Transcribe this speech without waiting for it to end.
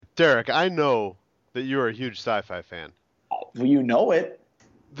Derrick, I know that you're a huge sci-fi fan. Well, you know it.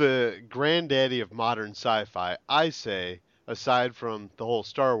 The granddaddy of modern sci-fi, I say, aside from the whole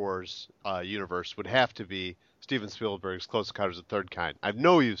Star Wars universe, would have to be Steven Spielberg's Close Encounters of the Third Kind. I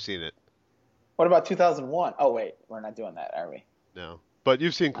know you've seen it. What about 2001? Oh, wait. We're not doing that, are we? No. But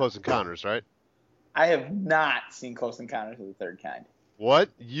you've seen Close Encounters, right? I have not seen Close Encounters of the Third Kind. What?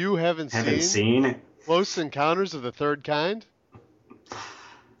 You haven't seen Close Encounters of the Third Kind?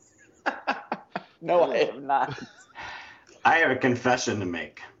 No, I have not. I have a confession to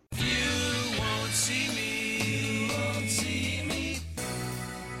make. You won't see me,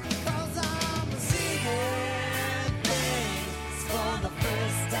 cause I'm seeing things for the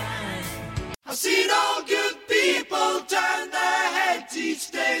first time. I've seen all good people turn their heads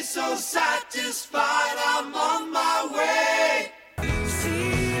each day, so satisfied I'm on my way.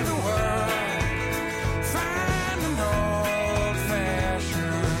 See the world, find an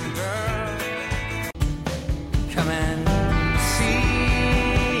old-fashioned girl. Come and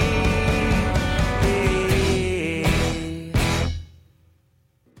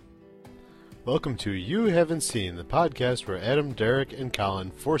Welcome to You Haven't Seen, the podcast where Adam, Derrick, and Colin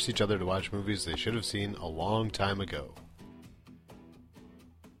force each other to watch movies they should have seen a long time ago.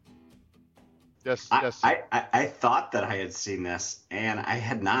 Yes. I thought that I had seen this, and I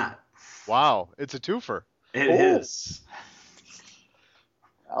had not. Wow, it's a twofer. It is.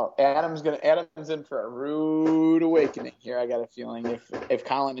 Oh, Adam's in for a rude awakening here. I got a feeling if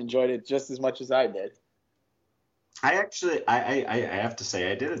Colin enjoyed it just as much as I did. I have to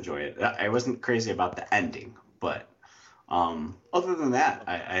say I did enjoy it. I wasn't crazy about the ending, but other than that,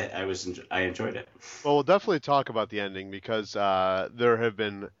 I enjoyed it. Well, we'll definitely talk about the ending because there have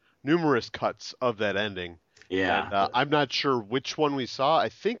been numerous cuts of that ending. Yeah. And, I'm not sure which one we saw. I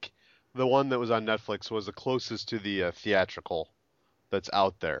think the one that was on Netflix was the closest to the theatrical that's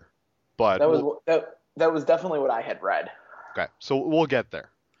out there. But that was definitely what I had read. Okay, so we'll get there.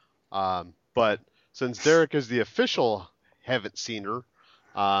 But since Derrick is the official haven't seen her,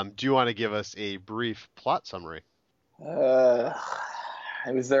 do you want to give us a brief plot summary?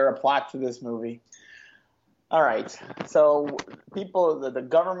 Was there a plot to this movie? All right. So the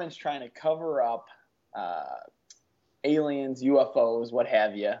government's trying to cover up aliens, UFOs, what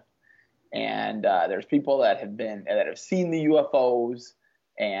have you. And there's people that have seen the UFOs,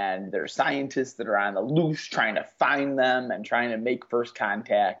 and there's scientists that are on the loose trying to find them and trying to make first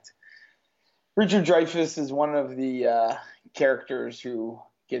contact. Richard Dreyfuss is one of the characters who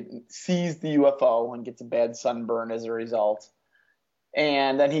sees the UFO and gets a bad sunburn as a result.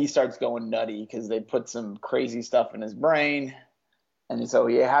 And then he starts going nutty because they put some crazy stuff in his brain. And so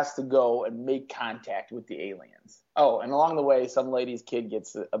he has to go and make contact with the aliens. Oh, and along the way, some lady's kid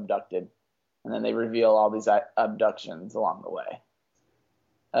gets abducted. And then they reveal all these abductions along the way.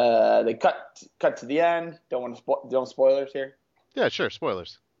 They cut to the end. Don't spoilers here? Yeah, sure.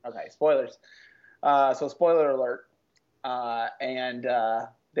 Spoilers. Okay, spoilers. So spoiler alert. And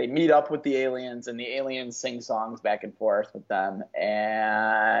they meet up with the aliens, and the aliens sing songs back and forth with them.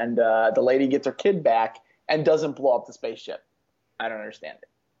 And the lady gets her kid back and doesn't blow up the spaceship. I don't understand it.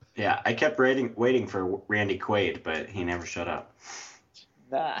 Yeah, I kept waiting for Randy Quaid, but he never showed up.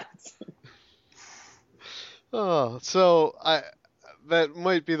 Nah. Oh, so that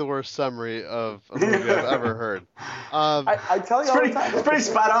might be the worst summary of a movie I've ever heard. I tell you all the time. It's pretty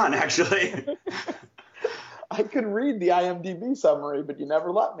spot on, actually. I could read the IMDb summary, but you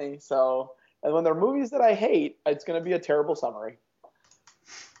never let me. So, and when there are movies that I hate, it's going to be a terrible summary.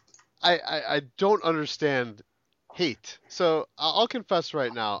 I don't understand hate. So I'll confess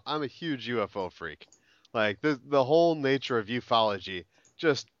right now, I'm a huge UFO freak. Like the whole nature of ufology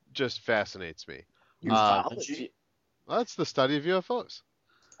just fascinates me. Ufology? That's the study of UFOs.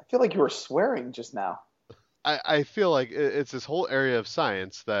 I feel like you were swearing just now. I feel like it's this whole area of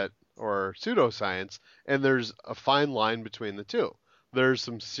science or pseudoscience, and there's a fine line between the two. There's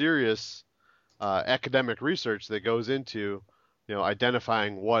some serious academic research that goes into,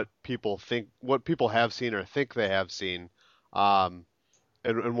 identifying what people have seen or think they have seen, and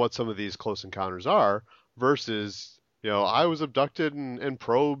what some of these close encounters are, versus, I was abducted and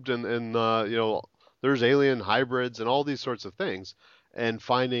probed and there's alien hybrids and all these sorts of things, and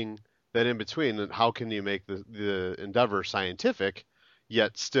finding that in between, and how can you make the endeavor scientific,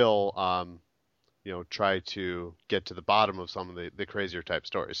 yet still, try to get to the bottom of some of the crazier type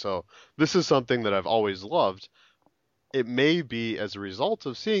stories. So this is something that I've always loved. It may be as a result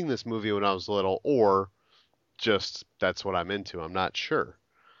of seeing this movie when I was little, or just that's what I'm into. I'm not sure.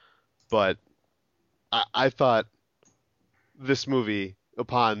 But I thought this movie,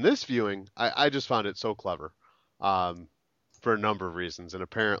 upon this viewing, I just found it so clever. for a number of reasons, and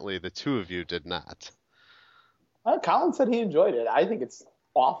apparently the two of you did not. Colin said he enjoyed it. I think it's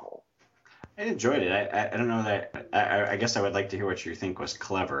awful. I enjoyed it. I don't know that. I guess I would like to hear what you think was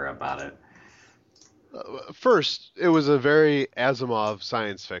clever about it. First, it was a very Asimov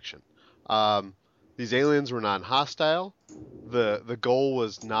science fiction. These aliens were non-hostile. The goal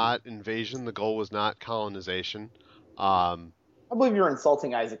was not invasion. The goal was not colonization. I believe you're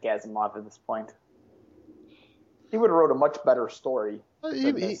insulting Isaac Asimov at this point. He would have wrote a much better story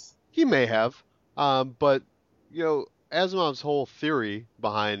than this. He may have, but Asimov's whole theory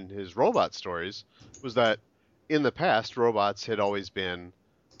behind his robot stories was that in the past robots had always been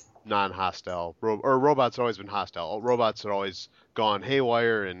non-hostile, or robots had always been hostile. Robots had always gone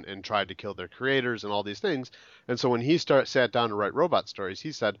haywire and tried to kill their creators and all these things. And so when he sat down to write robot stories,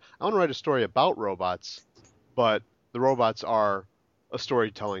 he said, I want to write a story about robots, but the robots are a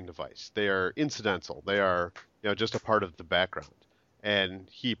storytelling device. They are incidental. They are just a part of the background. And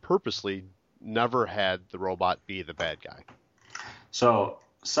he purposely never had the robot be the bad guy. So,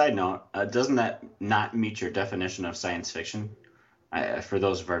 side note, doesn't that not meet your definition of science fiction? For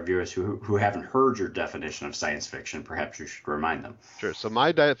those of our viewers who haven't heard your definition of science fiction, perhaps you should remind them. Sure. So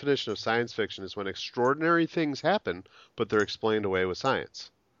my definition of science fiction is when extraordinary things happen, but they're explained away with science.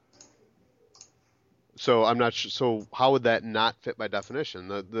 So I'm not sure. So how would that not fit my definition?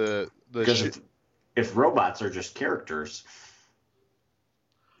 Because if robots are just characters,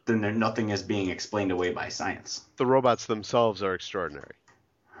 then nothing is being explained away by science. The robots themselves are extraordinary.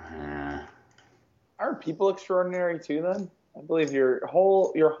 Aren't people extraordinary too, then? I believe your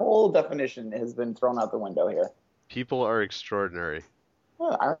whole definition has been thrown out the window here. People are extraordinary.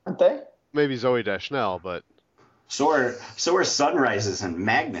 Well, aren't they? Maybe Zooey Deschanel, but so are sunrises and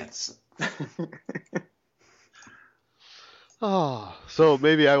magnets. So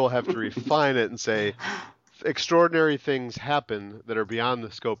maybe I will have to refine it and say extraordinary things happen that are beyond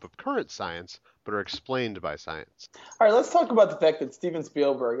the scope of current science, but are explained by science. All right, let's talk about the fact that Steven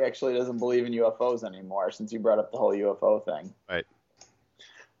Spielberg actually doesn't believe in UFOs anymore, since you brought up the whole UFO thing. Right.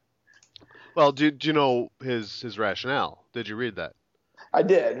 Well, do you know his rationale? Did you read that? I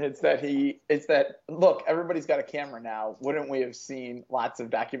did. It's that look, everybody's got a camera now. Wouldn't we have seen lots of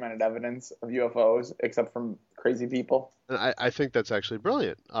documented evidence of UFOs, except from crazy people? And I think that's actually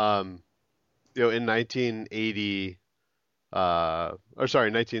brilliant. In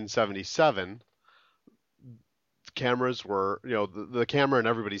 1977, cameras were, the camera in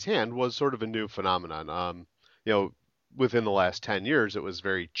everybody's hand was sort of a new phenomenon. Within the last 10 years, it was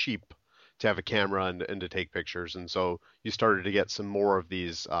very cheap to have a camera and to take pictures. And so you started to get some more of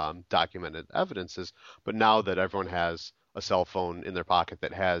these documented evidences. But now that everyone has a cell phone in their pocket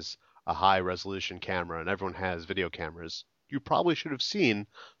that has a high resolution camera and everyone has video cameras, you probably should have seen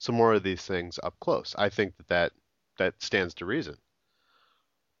some more of these things up close. I think that stands to reason.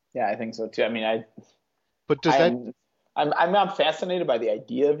 Yeah, I think so too. I mean, I'm not fascinated by the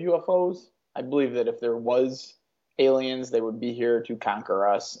idea of UFOs. I believe that if there was aliens, they would be here to conquer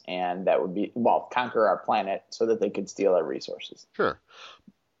us, and that would be, conquer our planet so that they could steal our resources. Sure.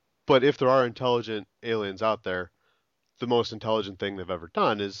 But if there are intelligent aliens out there, the most intelligent thing they've ever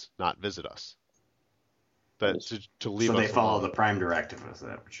done is not visit us. To leave us. So they follow alone. the Prime Directive, is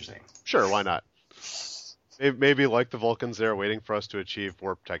that what you're saying? Sure, why not? Maybe like the Vulcans, they're waiting for us to achieve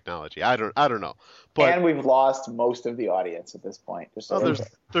warp technology. I don't know. But, and we've lost most of the audience at this point.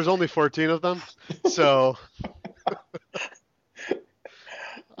 There's only 14 of them, so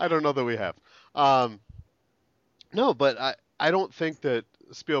I don't know that we have. No, but I don't think that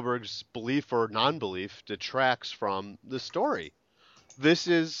Spielberg's belief or non-belief detracts from the story. This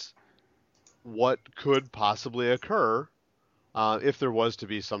is what could possibly occur if there was to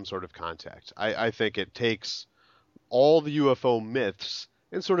be some sort of contact. I think it takes all the UFO myths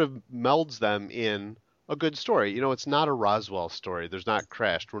and sort of melds them in a good story. It's not a Roswell story. There's not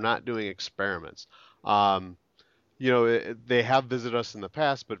crashed. We're not doing experiments. They have visited us in the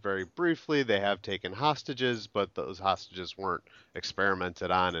past, but very briefly. They have taken hostages, but those hostages weren't experimented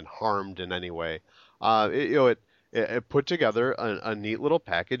on and harmed in any way. It put together a neat little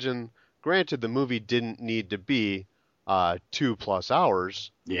package, and granted, the movie didn't need to be 2+ hours.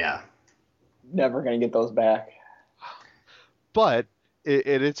 Yeah. Never going to get those back. But at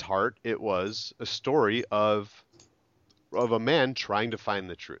its heart, it was a story of a man trying to find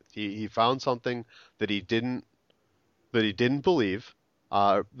the truth. He found something that he didn't believe,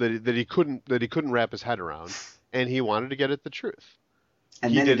 that he couldn't wrap his head around, and he wanted to get at the truth.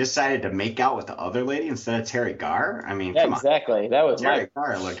 And then he decided to make out with the other lady instead of Teri Garr? I mean, come on. Exactly. That was Teri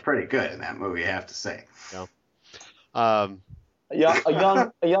Garr looked pretty good in that movie, I have to say. Yeah.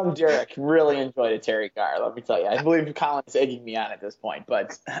 A young Derrick really enjoyed a Teri Garr. Let me tell you. I believe Colin's egging me on at this point,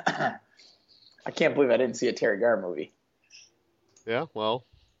 but I can't believe I didn't see a Teri Garr movie. Yeah, well,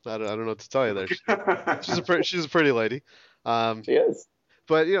 I don't know what to tell you there. She's a pretty lady. She is.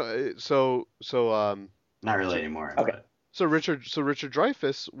 But so Not really anymore. Okay. But. So Richard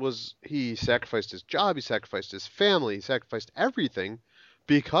Dreyfuss he sacrificed his job, he sacrificed his family, he sacrificed everything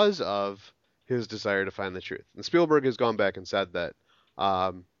because of his desire to find the truth. And Spielberg has gone back and said that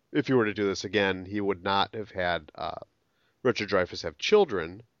if he were to do this again, he would not have had Richard Dreyfuss have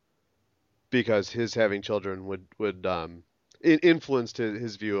children because his having children would influenced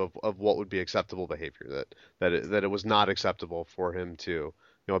his view of what would be acceptable behavior, that it was not acceptable for him to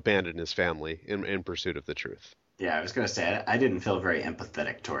abandon his family in pursuit of the truth. Yeah, I was going to say, I didn't feel very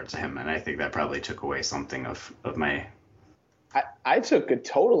empathetic towards him, and I think that probably took away something of my... I took a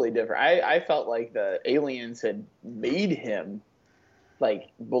totally different... I felt like the aliens had made him, like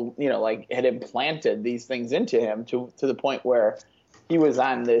had implanted these things into him to the point where he was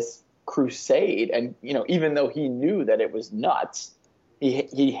on this crusade, and, even though he knew that it was nuts,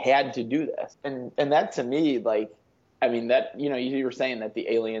 he had to do this. And that, to me, that, you were saying that the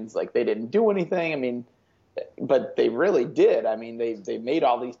aliens, they didn't do anything. But they really did. They made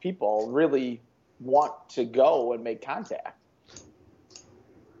all these people really want to go and make contact.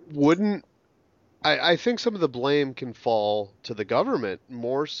 I think some of the blame can fall to the government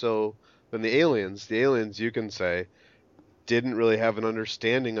more so than the aliens. The aliens, you can say, didn't really have an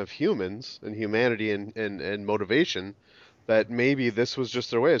understanding of humans and humanity and motivation, that maybe this was just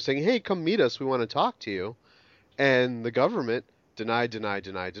their way of saying, hey, come meet us, we want to talk to you. And the government deny.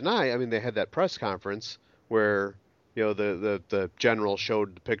 They had that press conference where the general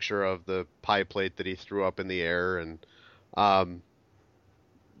showed the picture of the pie plate that he threw up in the air, and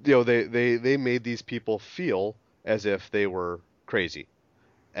they made these people feel as if they were crazy,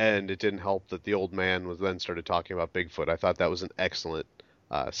 and it didn't help that the old man was then started talking about Bigfoot. I thought that was an excellent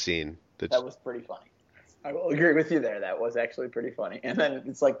scene. That was pretty funny. I will agree with you there. That was actually pretty funny. And then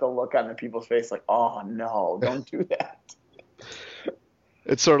it's like the look on the people's face, like, oh no, don't do that.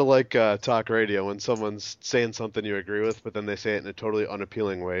 It's sort of like talk radio when someone's saying something you agree with, but then they say it in a totally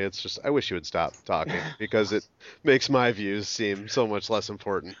unappealing way. It's just, I wish you would stop talking because it makes my views seem so much less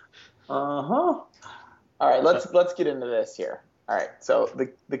important. All right, let's get into this here. All right, so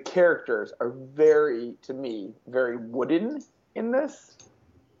the characters are very wooden in this,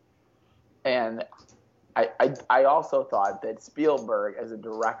 and I also thought that Spielberg as a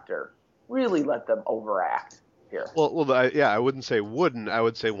director really let them overact here. Well, I wouldn't say wooden. I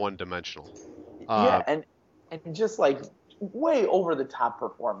would say one-dimensional. And just way over the top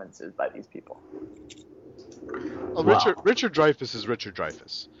performances by these people. Well, Richard Dreyfuss is Richard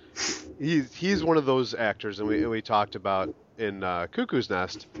Dreyfuss. He's one of those actors, and we talked about in Cuckoo's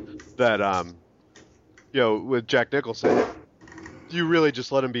Nest that with Jack Nicholson, you really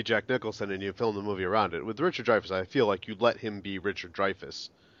just let him be Jack Nicholson and you film the movie around it. With Richard Dreyfuss, I feel like you let him be Richard Dreyfuss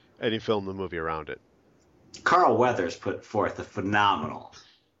and you film the movie around it. Carl Weathers put forth a phenomenal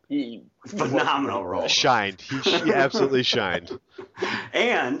role. Shined. He absolutely shined.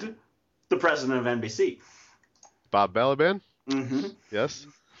 And the president of NBC. Bob Balaban? Mm-hmm. Yes.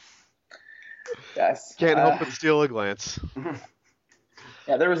 Yes. Can't help but steal a glance.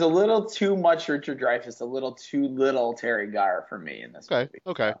 Yeah, there was a little too much Richard Dreyfuss, a little too little Teri Garr for me in this movie.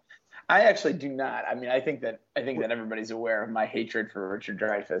 Okay. So, I actually do not. I think that everybody's aware of my hatred for Richard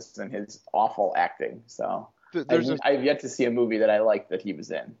Dreyfuss and his awful acting. So I've yet to see a movie that I like that he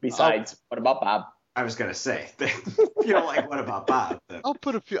was in. Besides, What About Bob? I was gonna say, if you don't like What About Bob? Then... I'll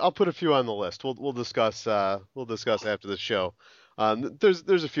put a few on the list. We'll discuss after the show.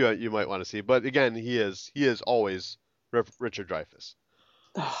 There's a few you might want to see, but again, he is always Richard Dreyfuss.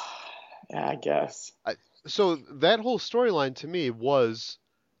 Yeah, I guess. So that whole storyline to me was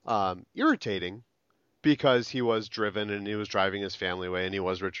irritating because he was driven and he was driving his family away and he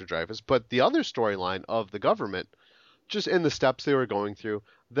was Richard Dreyfuss. But the other storyline of the government, just in the steps they were going through,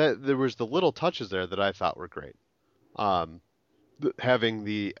 that there was the little touches there that I thought were great. Having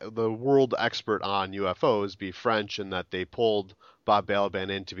the world expert on UFOs be French and that they pulled Bob Balaban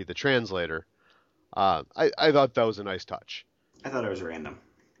in to be the translator. I thought that was a nice touch. I thought it was random.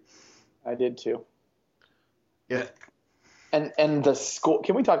 I did too. Yeah. And the score.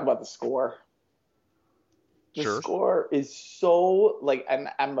 Can we talk about the score? The Sure. score is so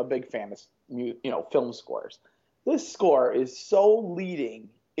I'm a big fan of film scores. This score is so leading.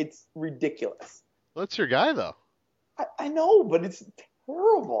 It's ridiculous. Well, that's your guy though. I know, but it's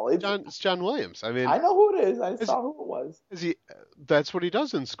terrible. It's John Williams. I mean, I know who it is. I saw who it was. That's what he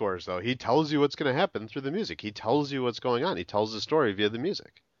does in scores, though. He tells you what's going to happen through the music. He tells you what's going on. He tells the story via the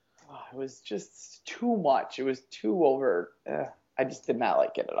music. Oh, it was just too much. It was too over. I just did not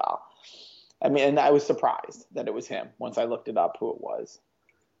like it at all. I mean, and I was surprised that it was him once I looked it up who it was.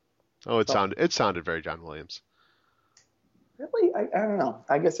 Oh, it sounded very John Williams. Really? I don't know.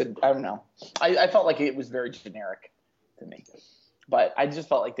 I don't know. I felt like it was very generic to me. But I just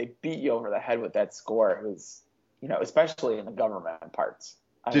felt like they beat you over the head with that score. It was, especially in the government parts.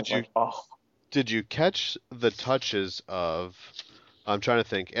 Did you catch the touches of, I'm trying to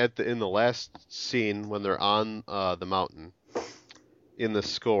think, in the last scene when they're on the mountain, in the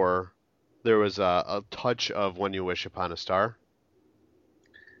score, there was a touch of When You Wish Upon a Star?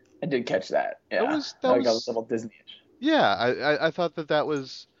 I did catch that. Yeah. That was a little Disney-ish. Yeah, I thought it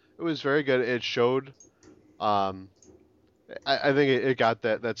was very good. It showed, I think it got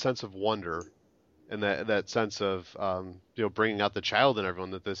that sense of wonder, and that sense of bringing out the child in everyone,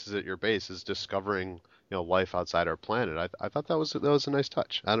 that this is at your base, is discovering life outside our planet. I thought that was a nice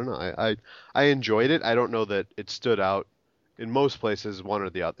touch. I don't know. I enjoyed it. I don't know that it stood out in most places one way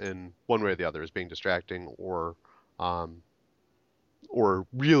or the other as being distracting or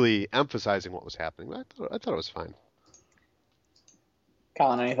really emphasizing what was happening. I thought it was fine.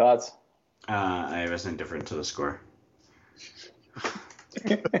 Colin, any thoughts? I was indifferent to the score.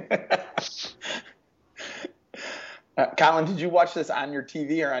 Colin, did you watch this on your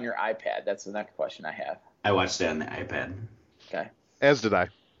TV or on your iPad? That's the next question I have. I watched it on the iPad. Okay. As did I.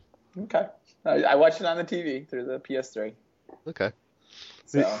 Okay. I watched it on the TV through the PS3. Okay.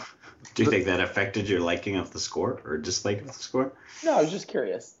 So. Do you think that affected your liking of the score or dislike of the score? No, I was just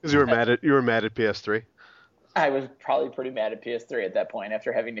curious. Because you were mad at PS3. I was probably pretty mad at PS3 at that point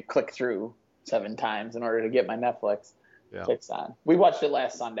after having to click through 7 times in order to get my Netflix fix on. We watched it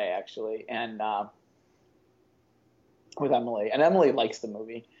last Sunday actually, and with Emily, and Emily likes the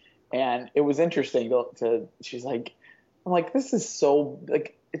movie, and it was interesting she's like, I'm like, this is so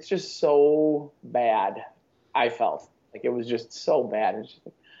like, it's just so bad. I felt like it was just so bad. It's just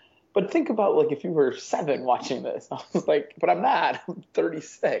like, but think about like if you were 7 watching this. I was like, but I'm not. I'm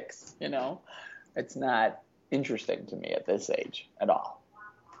 36. It's not interesting to me at this age at all.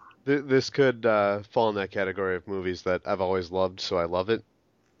 This could fall in that category of movies that I've always loved, so I love it.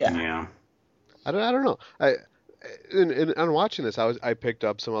 Yeah. I don't know. On watching this, I picked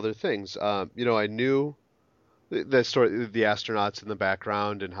up some other things. I knew the story, the astronauts in the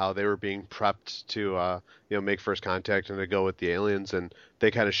background, and how they were being prepped to make first contact and to go with the aliens, and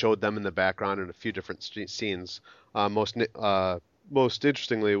they kind of showed them in the background in a few different scenes. Most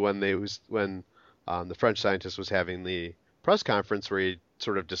interestingly, when the French scientist was having the press conference where he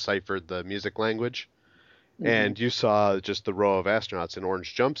sort of deciphered the music language, and you saw just the row of astronauts in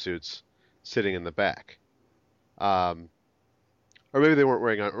orange jumpsuits sitting in the back. Or maybe they weren't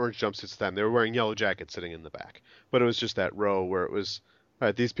wearing orange jumpsuits then. They were wearing yellow jackets sitting in the back. But it was just that row where it was, all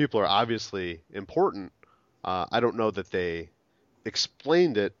right, these people are obviously important. I don't know that they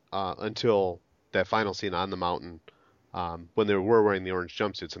explained it until that final scene on the mountain when they were wearing the orange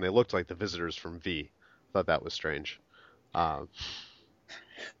jumpsuits, and they looked like the visitors from V. I thought that was strange.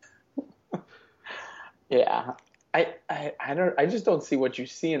 Yeah. I just don't see what you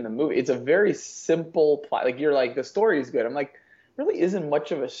see in the movie. It's a very simple plot. Like, you're like, the story is good. I'm like, really isn't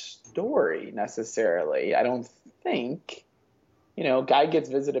much of a story necessarily. I don't think. Guy gets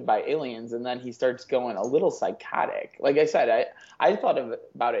visited by aliens and then he starts going a little psychotic. Like I said, I thought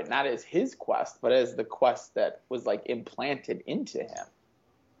about it not as his quest, but as the quest that was like implanted into him.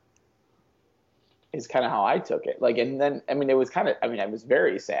 Is kind of how I took it. Like, and then, I was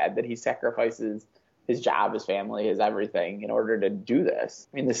very sad that he sacrifices his job, his family, his everything in order to do this.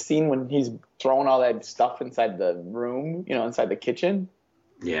 I mean, the scene when he's throwing all that stuff inside the room, inside the kitchen.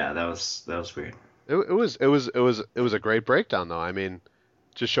 Yeah, that was weird. It was a great breakdown, though. I mean,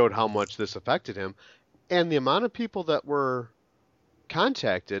 just showed how much this affected him, and the amount of people that were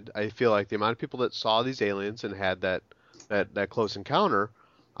contacted. I feel like the amount of people that saw these aliens and had that close encounter.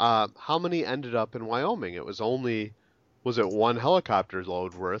 How many ended up in Wyoming? It was it one helicopter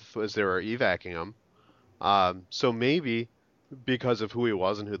load worth as they were evacuating him. So maybe because of who he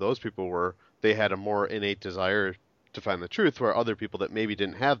was and who those people were, they had a more innate desire to find the truth, where other people that maybe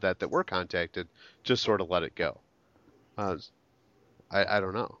didn't have that were contacted just sort of let it go. I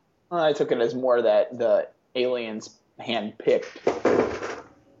don't know. Well, I took it as more that the aliens handpicked,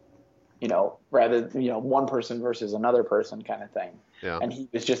 rather, one person versus another person kind of thing. Yeah. And he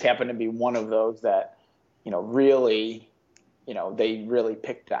just happened to be one of those that, really, they really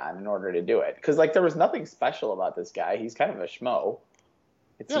picked on in order to do it. Because, like, there was nothing special about this guy. He's kind of a schmo.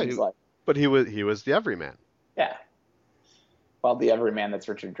 seems like. But he was the everyman. Yeah. Well, the everyman that's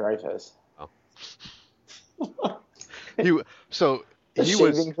Richard Dreyfuss. Oh. The he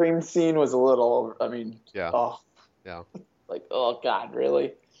shaving was cream scene was a little. I mean. Yeah. Oh. Yeah. Like, oh God,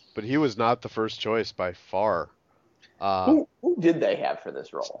 really? But he was not the first choice by far. Who did they have for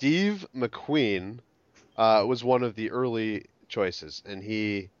this role? Steve McQueen was one of the early choices, and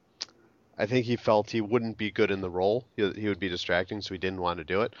I think he felt he wouldn't be good in the role. He would be distracting, so he didn't want to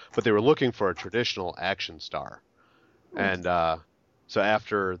do it. But they were looking for a traditional action star. And so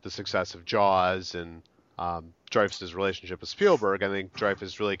after the success of Jaws and Dreyfuss's relationship with Spielberg, I think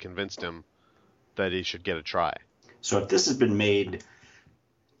Dreyfuss really convinced him that he should get a try. So if this has been made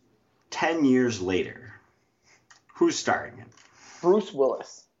 10 years later, who's starring it? Bruce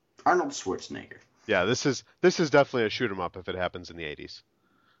Willis. Arnold Schwarzenegger. Yeah, this is definitely a shoot 'em up if it happens in the 80s.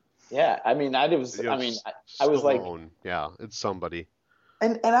 Yeah, I was like, yeah, it's somebody.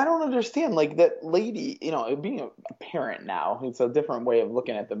 And I don't understand, like, that lady, being a parent now, it's a different way of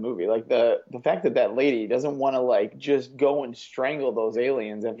looking at the movie. Like, the fact that lady doesn't want to, like, just go and strangle those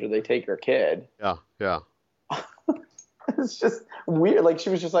aliens after they take her kid. Yeah. It's just weird. Like, she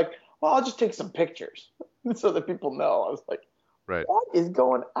was just like, well, I'll just take some pictures so that people know. I was like, right. What is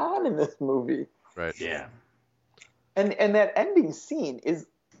going on in this movie? Right. Yeah. And that ending scene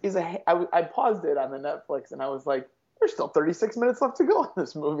I paused it on the Netflix and I was like, there's still 36 minutes left to go in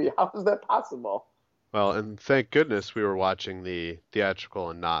this movie. How is that possible? Well, and thank goodness we were watching the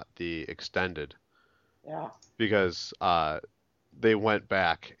theatrical and not the extended. Yeah. Because they went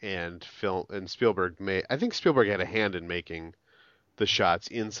back and Spielberg I think Spielberg had a hand in making the shots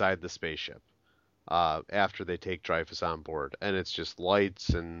inside the spaceship after they take Dreyfuss on board. And it's just lights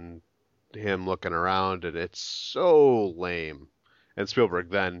and him looking around, and it's so lame. And Spielberg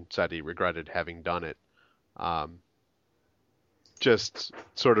then said he regretted having done it. Just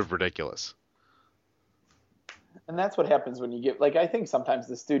sort of ridiculous. And that's what happens when you get, like, I think sometimes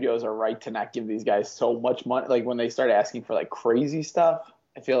the studios are right to not give these guys so much money. Like, when they start asking for, like, crazy stuff,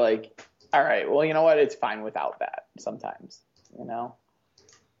 I feel like, all right, well, you know what? It's fine without that sometimes, Well,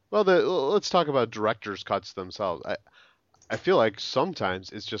 let's talk about director's cuts themselves. I feel like most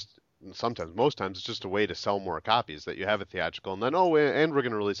times it's just a way to sell more copies, that you have a theatrical and then, and we're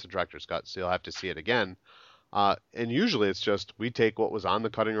going to release a director's cut, so you'll have to see it again. And usually it's just, we take what was on the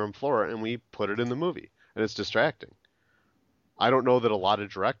cutting room floor and we put it in the movie, and it's distracting. I don't know that a lot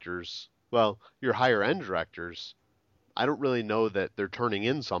of directors, well, your higher end directors, I don't really know that they're turning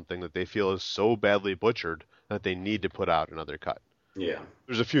in something that they feel is so badly butchered that they need to put out another cut. Yeah.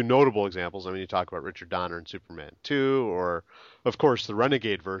 There's a few notable examples. I mean, you talk about Richard Donner in Superman 2, or, of course, the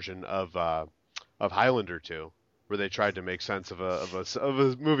Renegade version of Highlander 2, where they tried to make sense of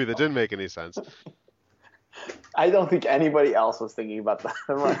a movie that didn't make any sense. I don't think anybody else was thinking about the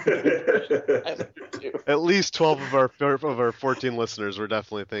Renegade version. At least 12 of our 14 listeners were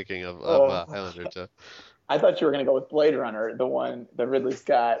definitely thinking of Highlander 2. I thought you were going to go with Blade Runner, the Ridley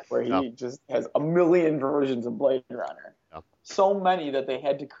Scott, where he just has a million versions of Blade Runner. Yeah. So many that they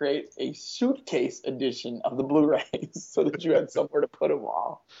had to create a suitcase edition of the Blu-rays so that you had somewhere to put them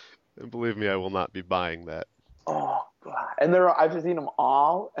all. And believe me, I will not be buying that. Oh God! And I've seen them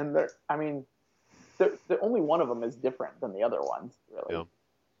all, and they're only one of them is different than the other ones, really.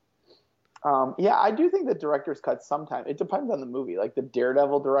 Yeah. I do think that director's cuts sometimes, it depends on the movie. Like the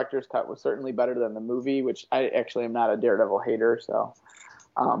Daredevil director's cut was certainly better than the movie, which I actually am not a Daredevil hater, so.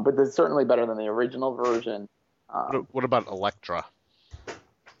 But it's certainly better than the original version. What about Elektra?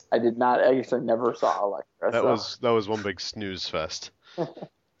 I actually never saw Elektra. That was one big snooze fest. If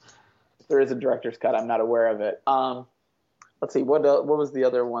there is a director's cut, I'm not aware of it. Let's see, what was the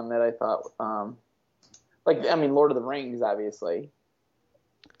other one that I thought? Lord of the Rings, obviously.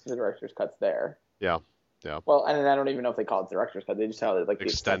 The director's cut's there. Yeah. Well, and I don't even know if they call it director's cut. They just call it like the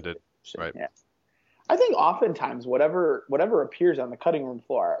extended. Right. Yeah. I think oftentimes whatever appears on the cutting room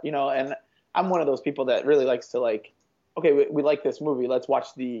floor, and I'm one of those people that really likes to, like, okay, we like this movie, let's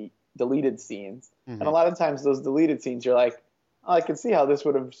watch the deleted scenes. Mm-hmm. And a lot of times those deleted scenes, you're like, oh, I can see how this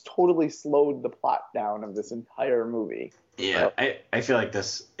would have totally slowed the plot down of this entire movie. Yeah, so, I feel like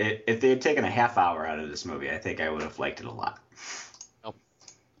this, if they had taken a half hour out of this movie, I think I would have liked it a lot. Oh,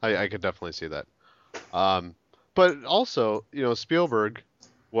 I could definitely see that. But also, Spielberg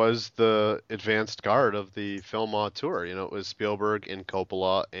was the advanced guard of the film auteur. It was Spielberg and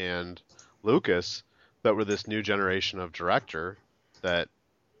Coppola and Lucas that were this new generation of director that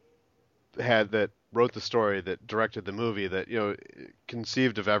wrote the story, that directed the movie, that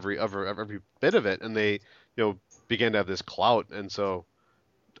conceived of every bit of it, and they began to have this clout. And so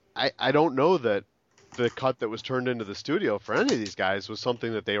I don't know that the cut that was turned into the studio for any of these guys was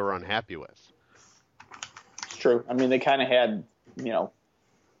something that they were unhappy with. It's true. I mean, they kind of had,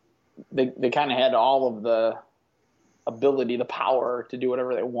 they kind of had all of the ability, the power to do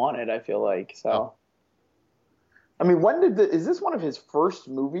whatever they wanted, I feel like. So, Oh. I mean, is this one of his first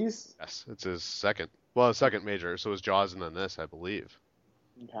movies? Yes, it's his second major. So it was Jaws and then this, I believe.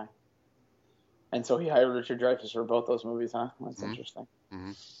 Okay. And so he hired Richard Dreyfuss for both those movies, huh? That's interesting.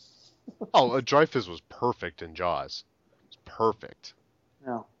 Mm-hmm. Oh, Dreyfuss was perfect in Jaws. It's perfect.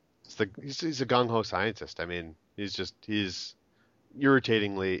 No. He's a gung-ho scientist. I mean, he's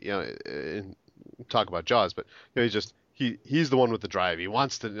irritatingly, talk about Jaws, but he's the one with the drive. He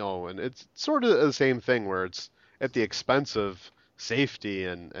wants to know, and it's sort of the same thing where it's at the expense of safety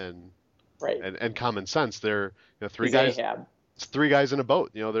and Right. and common sense. They're three He's guys. Ahab. It's three guys in a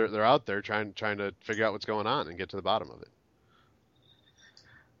boat. They're out there trying to figure out what's going on and get to the bottom of it.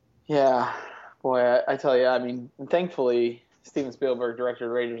 Yeah, boy, I tell you, I mean, thankfully Steven Spielberg directed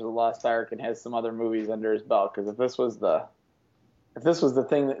Raiders of the Lost Ark and has some other movies under his belt. Because if this was the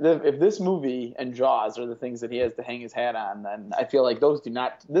thing, if this movie and Jaws are the things that he has to hang his hat on, then I feel like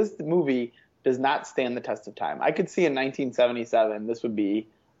this movie does not stand the test of time. I could see in 1977 this would be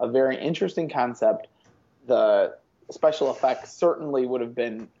a very interesting concept. The special effects certainly would have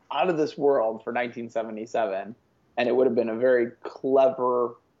been out of this world for 1977, and it would have been a very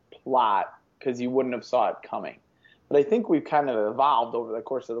clever plot because you wouldn't have saw it coming. But I think we've kind of evolved over the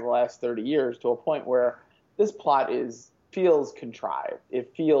course of the last 30 years to a point where this plot feels contrived.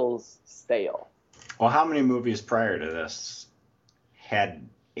 It feels stale. Well, how many movies prior to this had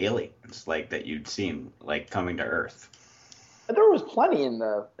aliens like that you'd seen like coming to Earth? There was plenty in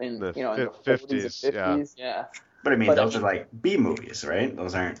the 50s, 40s, yeah. But I mean, those are like B movies, right?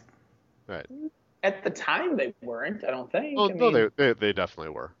 Those aren't. Right. At the time, they weren't. I don't think. Oh, no, they definitely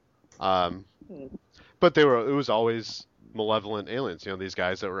were. But it was always malevolent aliens. These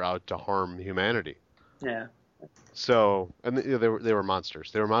guys that were out to harm humanity. Yeah. So, and they were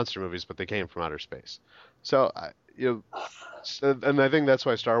monsters. They were monster movies, but they came from outer space. So, and I think that's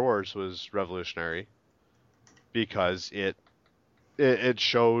why Star Wars was revolutionary, because it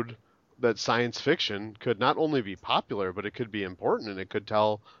showed that science fiction could not only be popular, but it could be important and it could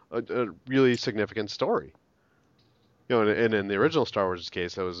tell a really significant story. And in the original Star Wars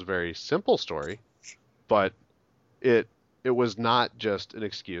case, that was a very simple story, but it was not just an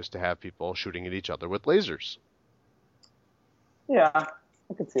excuse to have people shooting at each other with lasers. Yeah,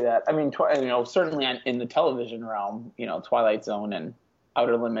 I could see that. I mean, certainly in the television realm, Twilight Zone and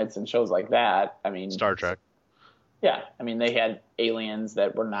Outer Limits and shows like that. I mean, Star Trek. Yeah, I mean, they had aliens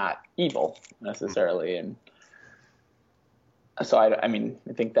that were not evil necessarily, and so I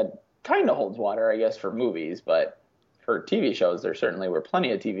think that kind of holds water, I guess, for movies, but for TV shows, there certainly were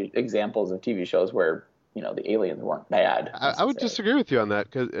plenty of examples of TV shows where the aliens weren't bad. I would disagree with you on that,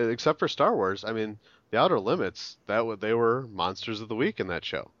 because except for Star Wars, I mean, the Outer Limits, they were monsters of the week in that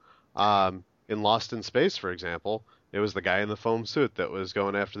show. In Lost in Space, for example, it was the guy in the foam suit that was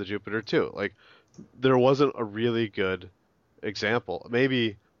going after the Jupiter 2. Like, there wasn't a really good example.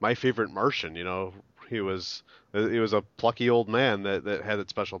 Maybe My Favorite Martian, he was a plucky old man that had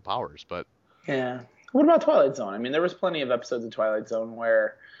special powers, but yeah. What about Twilight Zone? I mean, there was plenty of episodes of Twilight Zone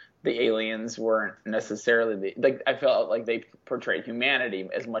where the aliens weren't necessarily I felt like they portrayed humanity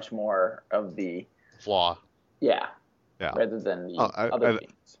as much more of the flaw. Yeah. Yeah. Rather than the other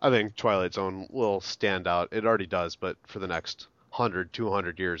beings. I think Twilight Zone will stand out. It already does, but for the next 100,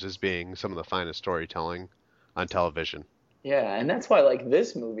 200 years as being some of the finest storytelling on television. Yeah, and that's why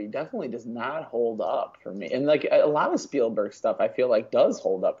this movie definitely does not hold up for me. And a lot of Spielberg stuff I feel like does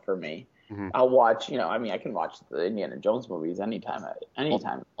hold up for me. Mm-hmm. I'll watch, I can watch the Indiana Jones movies anytime.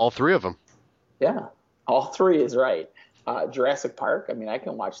 All three of them. Yeah, all three is right. Jurassic Park, I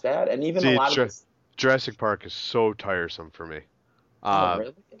can watch that. And even a lot of Jurassic Park is so tiresome for me.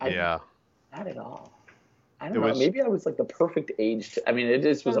 Really? Yeah. Not at all. I don't know. Maybe I was the perfect age to. It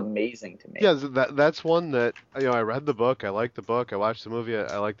just was amazing to me. Yeah, that's one that I read the book. I liked the book. I watched the movie.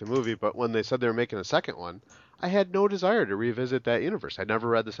 I liked the movie. But when they said they were making a second one, I had no desire to revisit that universe. I never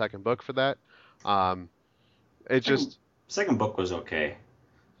read the second book for that. Second book was okay.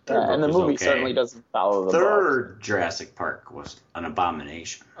 And the movie certainly doesn't follow the Third book. Jurassic Park was an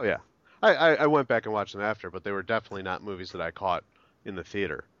abomination. Oh yeah, I went back and watched them after, but they were definitely not movies that I caught in the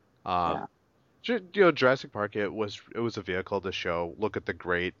theater. Jurassic Park, it was a vehicle to show, look at the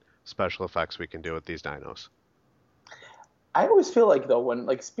great special effects we can do with these dinos. I always feel like, though, when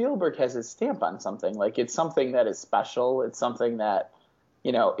Spielberg has his stamp on something, it's something that is special. It's something that,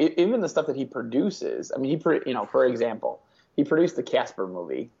 even the stuff that he produces. For example, he produced the Casper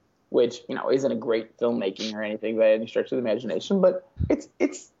movie, which, you know, isn't a great filmmaking or anything by any stretch of the imagination, but it's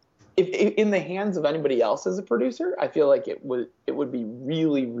if in the hands of anybody else as a producer, I feel like it would be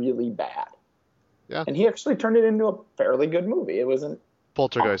really, really bad. Yeah. And he actually turned it into a fairly good movie. It wasn't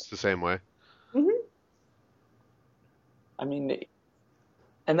Poltergeist the same way. I mean,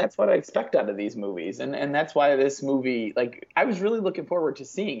 and that's what I expect out of these movies. And that's why this movie, like, I was really looking forward to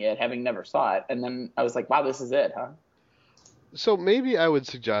seeing it, having never saw it. And then I was like, wow, this is it, huh? So maybe I would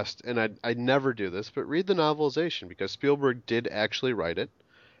suggest, and I'd never do this, but read the novelization, because Spielberg did actually write it.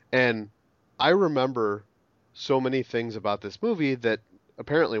 And I remember so many things about this movie that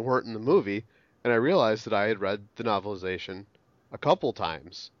apparently weren't in the movie. And I realized that I had read the novelization a couple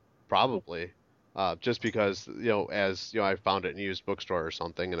times, probably, just because, you know, as, you know, I found it in a used bookstore or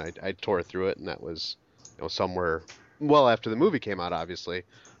something, and I tore through it, and that was, you know, somewhere well after the movie came out, obviously.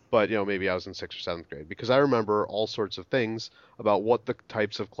 But, you know, maybe I was in 6th or 7th grade, because I remember all sorts of things about what the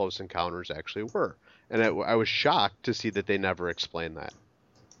types of close encounters actually were. And I was shocked to see that they never explained that.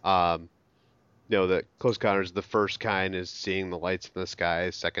 You know, the close encounters, the first kind is seeing the lights in the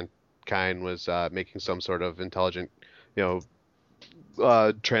sky. Second kind was making some sort of intelligent, you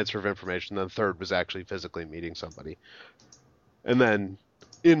know, transfer of information. Then third was actually physically meeting somebody. And then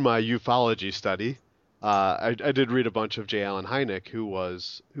in my ufology study, I did read a bunch of J. Allen Hynek, who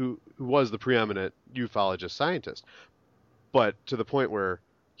was the preeminent ufologist scientist, but to the point where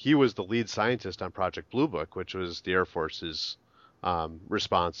he was the lead scientist on Project Blue Book, which was the Air Force's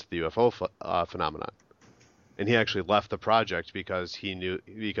response to the UFO phenomenon. And he actually left the project because the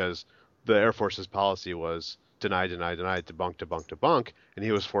Air Force's policy was deny, debunk, and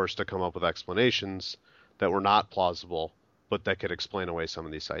he was forced to come up with explanations that were not plausible, but that could explain away some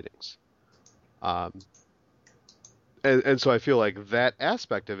of these sightings. And so I feel like that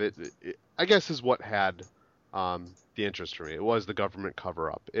aspect of it, I guess, is what had the interest for me. It was the government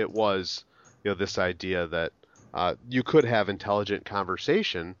cover-up. It was, you know, this idea that you could have intelligent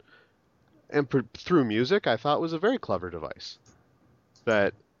conversation, and through music, I thought was a very clever device.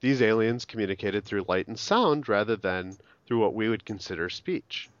 That these aliens communicated through light and sound rather than through what we would consider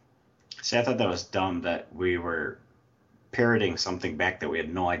speech. See, I thought that was dumb that we were parroting something back that we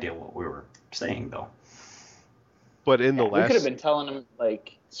had no idea what we were saying, though. But in the last, we could have been telling them,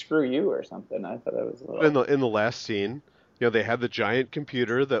 like, screw you or something. I thought that was a little... in the last scene, you know, they had the giant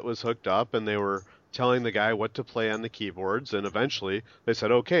computer that was hooked up, and they were telling the guy what to play on the keyboards, and eventually they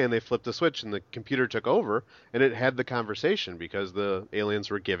said okay, and they flipped the switch, and the computer took over, and it had the conversation because the aliens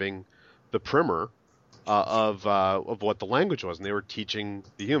were giving the primer of what the language was, and they were teaching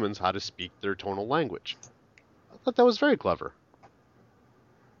the humans how to speak their tonal language. I thought that was very clever.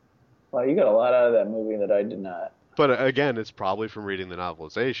 Well, you got a lot out of that movie that I did not. But again, it's probably from reading the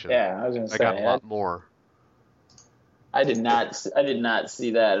novelization. Yeah, I was going to say. I got a lot more. I did not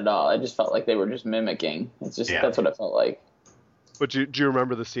see that at all. I just felt like they were just mimicking. It's just That's what it felt like. But do you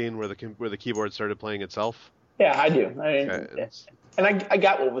remember the scene where the keyboard started playing itself? Yeah, I do. And I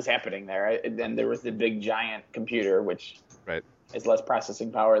got what was happening there. Then there was the big giant computer, which is less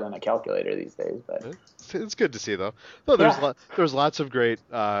processing power than a calculator these days. But it's good to see, though. No, there's lots of great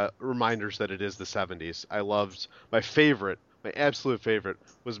reminders that it is the 70s. I loved my absolute favorite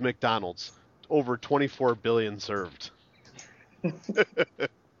was McDonald's. Over 24 billion served.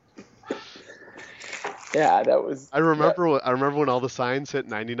 Yeah, that was. I remember when all the signs hit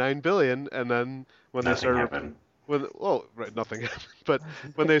 99 billion, and then when nothing they started happened. Nothing happened. But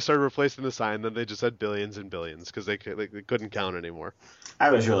when they started replacing the sign, then they just had billions and billions because they couldn't count anymore.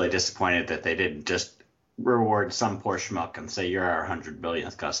 I was really disappointed that they didn't just reward some poor schmuck and say you're our 100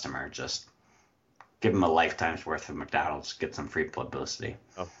 billionth customer. Just give them a lifetime's worth of McDonald's, get some free publicity.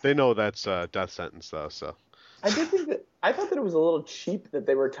 Oh, they know that's a death sentence, though. So I thought that it was a little cheap that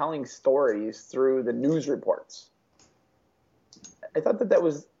they were telling stories through the news reports. I thought that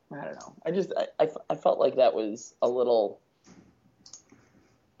was, I don't know. I felt like that was a little...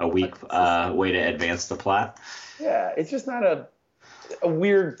 A weak way to advance the plot? Yeah, it's just not a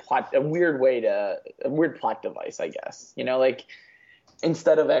weird plot device, I guess. You know, like,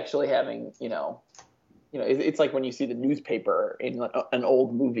 instead of actually having, it's like when you see the newspaper in an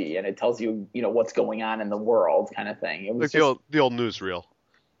old movie and it tells you, what's going on in the world kind of thing. It was like the old newsreel.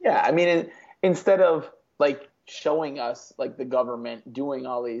 Yeah, I mean, instead of like showing us like the government doing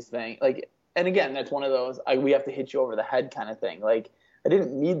all these things, like, and again, that's one of those we have to hit you over the head kind of thing. Like, I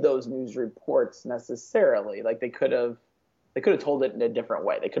didn't need those news reports necessarily. Like, they could have told it in a different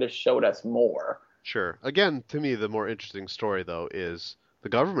way. They could have showed us more. Sure. Again, to me, the more interesting story though is the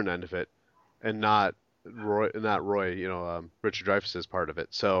government end of it, and not Roy, Richard Dreyfuss's part of it.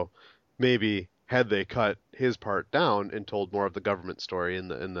 So maybe had they cut his part down and told more of the government story and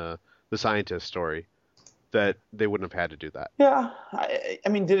the scientist story, that they wouldn't have had to do that. Yeah, I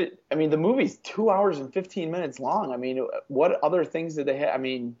mean, the movie's 2 hours and 15 minutes long. I mean, what other things did they have? I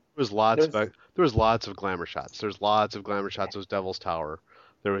mean, There was lots of glamour shots. There's lots of glamour shots of Devil's Tower.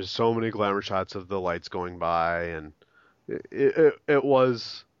 There was so many glamour shots of the lights going by, and it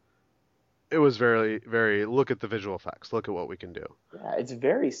was very, very, look at the visual effects. Look at what we can do. yeah, it's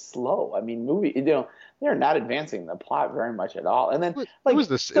very slow. I mean, they're not advancing the plot very much at all. And then, like, It was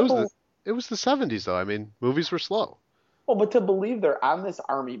the 70s, though. I mean, movies were slow. well, but to believe they're on this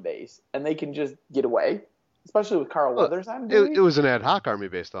army base and they can just get away, especially with Carl Weathers on duty. It was an ad hoc army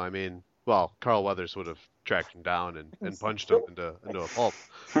base, though. I mean, well, Carl Weathers would have tracked him down and punched him into a pulp.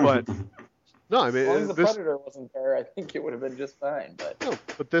 But no, I mean, as long as the Predator wasn't there, I think it would have been just fine. But no,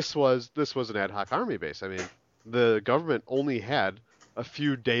 but this was an ad hoc army base. I mean, the government only had a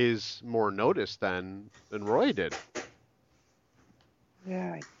few days more notice than Roy did.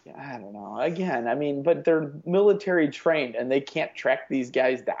 yeah, I don't know. Again, I mean, but they're military trained and they can't track these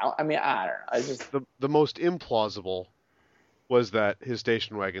guys down. I mean, I don't know. I just The most implausible was that his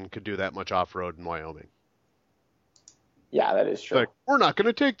station wagon could do that much off road in Wyoming. yeah, that is true. Like, we're not going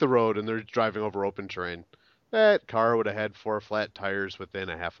to take the road, and they're driving over open terrain. That car would have had 4 flat tires within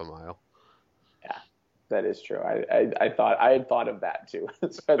a half a mile. Yeah, that is true. I had thought of that too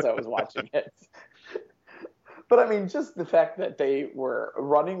as I was watching it. But I mean, just the fact that they were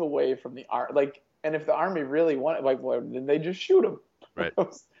running away from the army, like, and if the army really wanted, like, well, then they just shoot them. Right.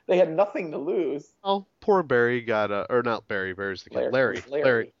 They had nothing to lose. Oh, poor Barry got or not Barry. Barry's the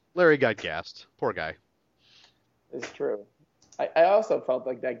kid. Larry got gassed. Poor guy. It's true. I also felt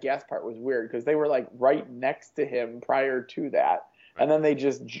like that gas part was weird because they were like right next to him prior to that, and then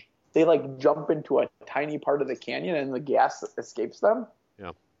they like jump into a tiny part of the canyon and the gas escapes them. Yeah.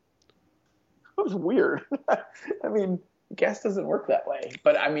 It was weird. I mean, gas doesn't work that way.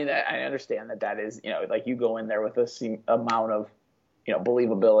 But I mean, I understand that is, like you go in there with a amount of,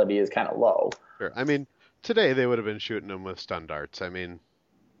 believability is kind of low. Sure. I mean, today they would have been shooting them with stun darts. I mean,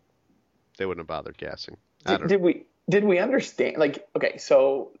 they wouldn't have bothered gassing. Did we understand? Like, okay,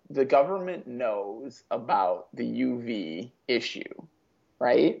 so the government knows about the UV issue,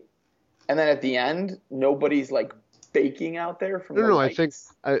 right? And then at the end, nobody's like baking out there from the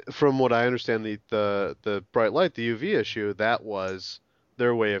lights. I think from what I understand, the bright light, the UV issue, that was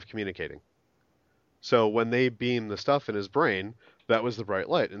their way of communicating. So when they beamed the stuff in his brain, that was the bright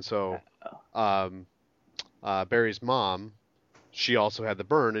light. And so Barry's mom, she also had the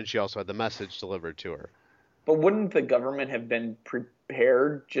burn, and she also had the message delivered to her. But wouldn't the government have been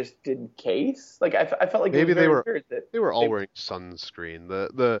prepared just in case? Like I felt like maybe they were all wearing sunscreen.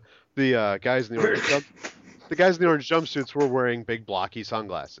 The guys in the orange the guys in the orange jumpsuits were wearing big blocky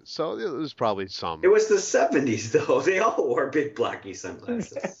sunglasses. So it was probably some. It was the 70s though. They all wore big blocky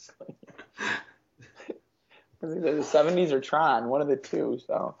sunglasses. Either the 70s or Tron, one of the two.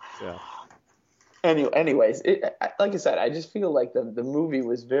 So yeah. Anyways, like I said, I just feel like the movie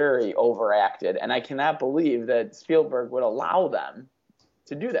was very overacted, and I cannot believe that Spielberg would allow them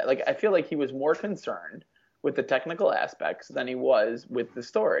to do that. Like, I feel like he was more concerned with the technical aspects than he was with the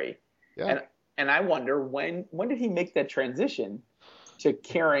story. Yeah. And I wonder when did he make that transition to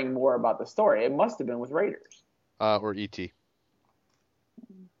caring more about the story? It must have been with Raiders. Or E.T.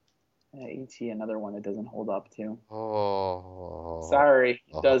 E.T., another one that doesn't hold up too. Oh. Sorry,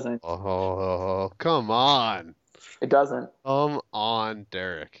 it doesn't. Oh, come on. It doesn't. Come on,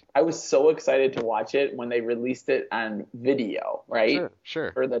 Derrick. I was so excited to watch it when they released it on video, right?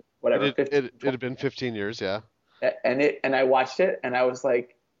 Sure. For the whatever. It had been 15 years, yeah. And I watched it and I was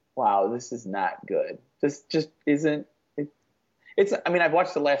like, wow, this is not good. This just isn't. It's. I mean, I've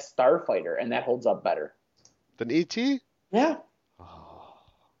watched The Last Starfighter and that holds up better than E.T. Yeah.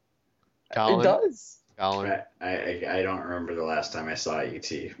 Colin? It does. Colin? I don't remember the last time I saw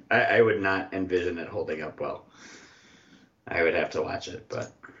E.T. I would not envision it holding up well. I would have to watch it, but...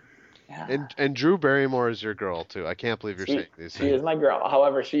 Yeah. And Drew Barrymore is your girl, too. I can't believe you're saying these things. She is my girl.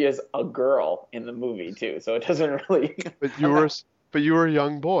 However, she is a girl in the movie, too, so it doesn't really... But you were a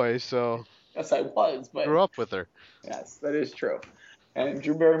young boy, so... Yes, I was, but... Grew up with her. Yes, that is true. And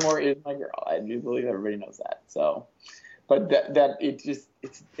Drew Barrymore is my girl. I do believe everybody knows that, so... But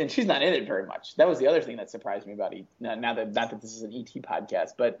and she's not in it very much. That was the other thing that surprised me about not that this is an ET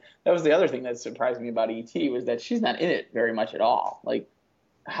podcast, but that was the other thing that surprised me about ET was that she's not in it very much at all. Like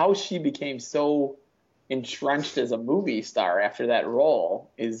how she became so entrenched as a movie star after that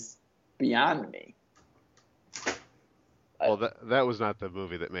role is beyond me. Well, that was not the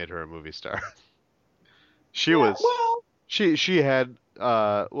movie that made her a movie star. She She had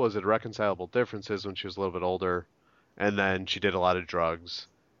what was it, irreconcilable differences when she was a little bit older, and then she did a lot of drugs,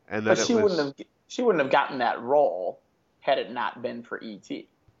 and then But she wouldn't have gotten that role had it not been for E.T.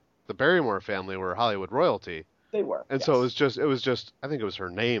 the Barrymore family were Hollywood royalty, They were. and yes. so it was just I think it was her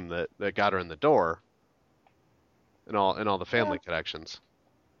name that got her in the door, and all the family connections.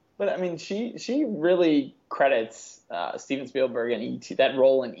 But I mean, she really credits Steven Spielberg and E.T. that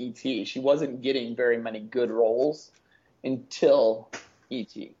role in E.T. She wasn't getting very many good roles until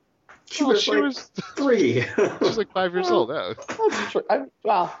E.T. She was 3. She was like 5 years old. Yeah. That's true. I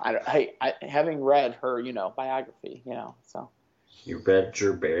having read her, biography, so. You read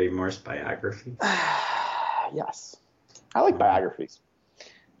Drew Barrymore's biography? Yes, I like biographies.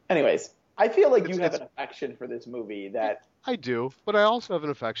 Anyways, I feel like you have an affection for this movie that. I do, but I also have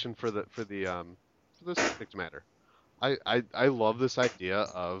an affection for the subject matter. I love this idea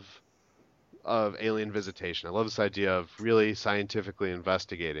of alien visitation. I love this idea of really scientifically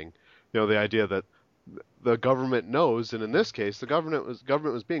investigating. The idea that the government knows, and in this case, the government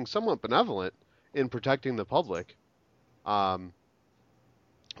was being somewhat benevolent in protecting the public, but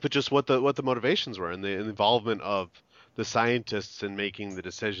just what the motivations were and the involvement of the scientists in making the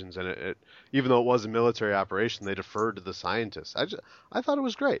decisions. And it even though it was a military operation, they deferred to the scientists. I thought it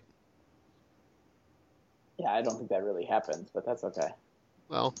was great. Yeah, I don't think that really happens, but that's okay.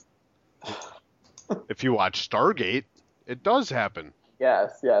 Well, if you watch Stargate, it does happen.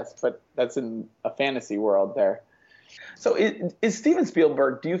 Yes, but that's in a fantasy world there. So is Steven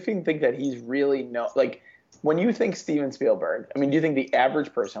Spielberg, do you think that he's really when you think Steven Spielberg, I mean, do you think the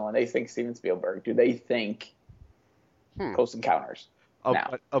average person, when they think Steven Spielberg, do they think Close Encounters?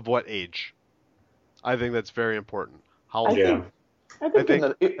 Of what age? I think that's very important. I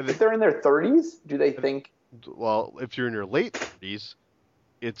think if they're in their 30s, do they think? Well, if you're in your late 30s,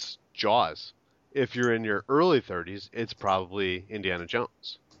 it's Jaws. If you're in your early 30s, it's probably Indiana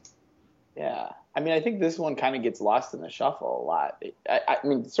Jones. Yeah. I mean, I think this one kind of gets lost in the shuffle a lot. I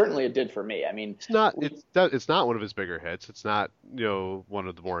mean, certainly it did for me. I mean, it's not one of his bigger hits. It's not, one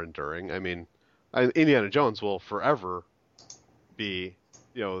of the more enduring. I mean, Indiana Jones will forever be,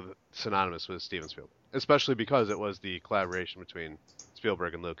 synonymous with Steven Spielberg, especially because it was the collaboration between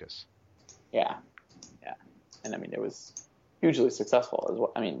Spielberg and Lucas. Yeah. And I mean, it was hugely successful as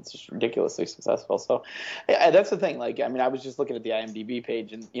well. I mean, it's just ridiculously successful. So that's the thing. I mean, I was just looking at the IMDb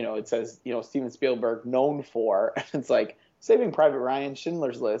page and, it says, Steven Spielberg known for, and it's like Saving Private Ryan,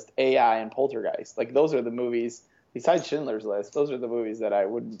 Schindler's List, AI, and Poltergeist. Those are the movies, besides Schindler's List, those are the movies that I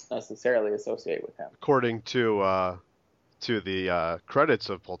wouldn't necessarily associate with him. According to the credits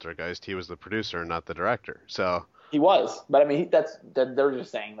of Poltergeist, he was the producer, not the director. So he was, but I mean, they're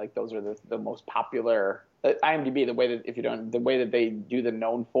just saying those are the most popular. IMDb, the way that they do the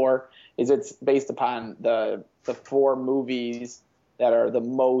known for is it's based upon the 4 movies that are the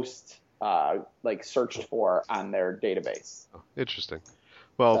most searched for on their database. Oh, interesting.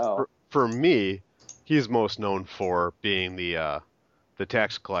 Well, for me, he's most known for being the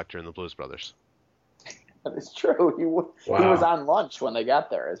tax collector in the Blues Brothers. That is true. He was on lunch when they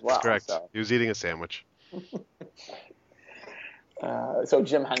got there as well. Correct. So. He was eating a sandwich. So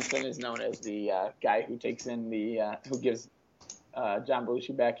Jim Henson is known as the guy who takes in who gives John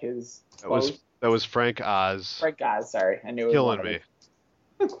Belushi back his clothes. That was Frank Oz. Frank Oz, sorry. I knew it was killing me.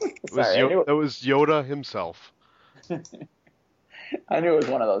 Sorry, that was Yoda himself. I knew it was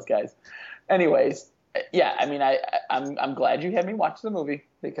one of those guys. Anyways, yeah, I mean, I'm glad you had me watch the movie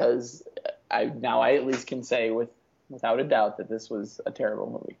because I at least can say without a doubt that this was a terrible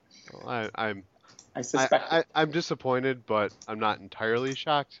movie. Well, I suspect. I'm disappointed, but I'm not entirely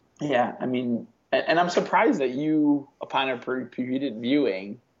shocked. Yeah, I mean, and I'm surprised that you, upon a repeated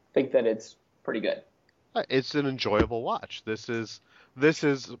viewing, think that it's pretty good. It's an enjoyable watch. This is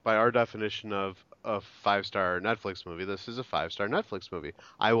by our definition of a 5-star Netflix movie. This is a 5-star Netflix movie.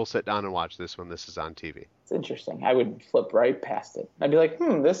 I will sit down and watch this when this is on TV. It's interesting. I would flip right past it. I'd be like,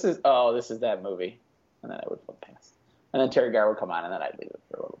 this is that movie, and then I would flip past. And then Teri Garr would come on, and then I'd leave it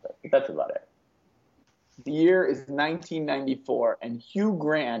for a little bit. But that's about it. The year is 1994, and Hugh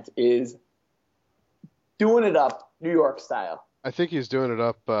Grant is doing it up New York style. I think he's doing it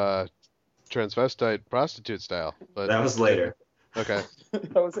up transvestite prostitute style. But that was later. Okay.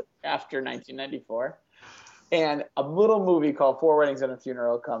 That was after 1994. And a little movie called 4 Weddings and a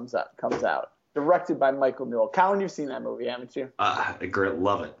Funeral comes out. Directed by Michael Newell. Colin, you've seen that movie, haven't you? Love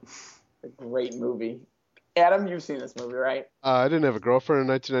it. A great movie. Adam, you've seen this movie, right? I didn't have a girlfriend in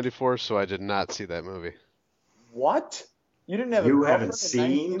 1994, so I did not see that movie. What? You didn't have You haven't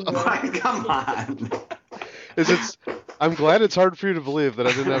seen? Come on. I'm glad it's hard for you to believe that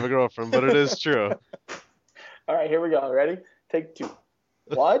I didn't have a girlfriend, but it is true. All right, here we go. Ready? Take 2.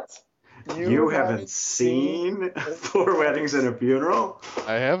 What? You haven't seen Four Weddings and a Funeral?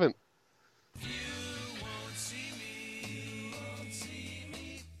 I haven't.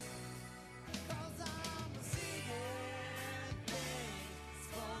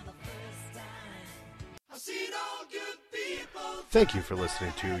 Thank you for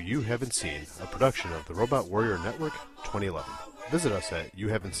listening to You Haven't Seen, a production of the Robot Warrior Network 2011. Visit us at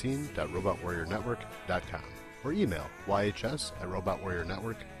youhaven'tseen.robotwarriornetwork.com or email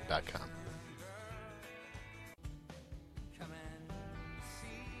yhs@robotwarriornetwork.com.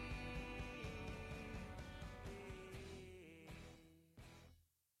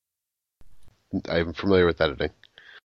 I'm familiar with editing.